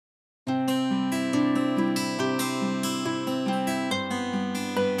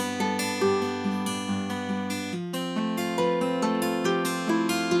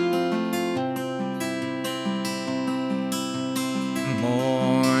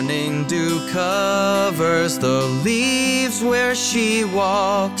covers the leaves where she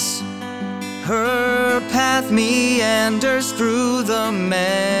walks. Her path meanders through the meadow.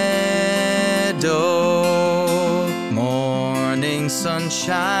 Morning sun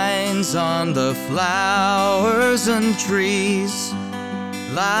shines on the flowers and trees,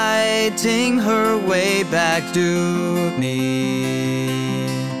 lighting her way back to me.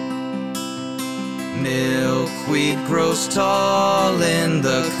 Milkweed grows tall in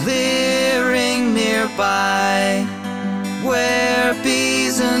the clearing nearby, where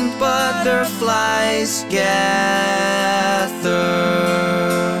bees and butterflies gather.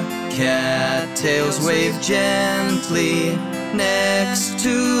 Cattails wave gently next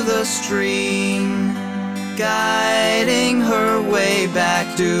to the stream, guiding her way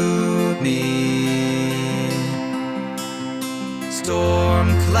back to me. Storm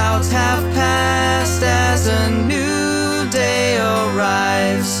clouds have passed as a new day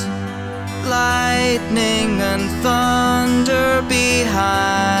arrives, lightning and thunder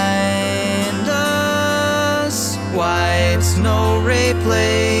behind us. White snow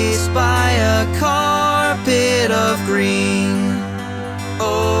replaced by a carpet of green.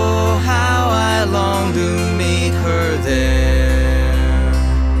 Oh, how I long to meet her there.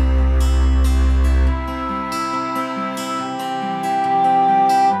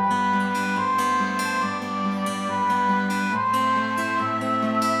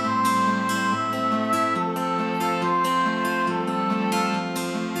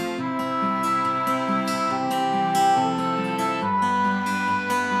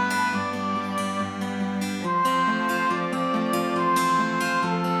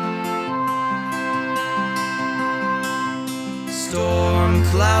 Storm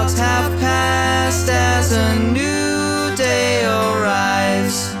clouds have passed as a new day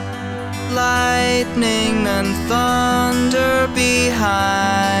arrives, lightning and thunder behind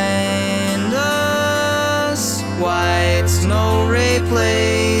us. White snow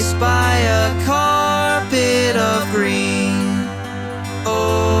replaced by a carpet of green.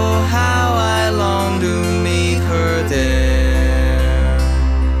 Oh, how I long to meet her there.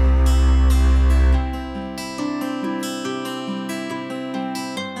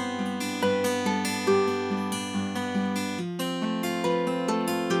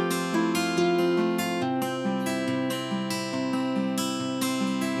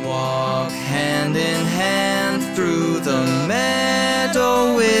 Walk hand in hand through the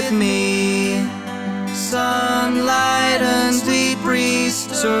meadow with me. Sunlight and sweet breeze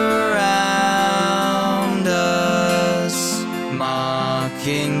surround us.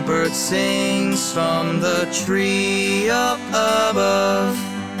 Mockingbird sings from the tree up above.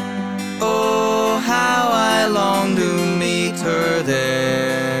 Oh, how I long to meet her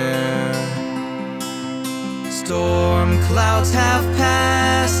there. Storm clouds have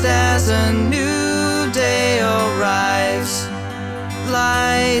passed as a new day arrives,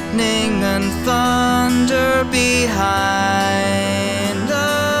 lightning and thunder behind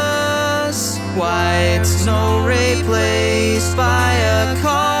us. White snow replaced by a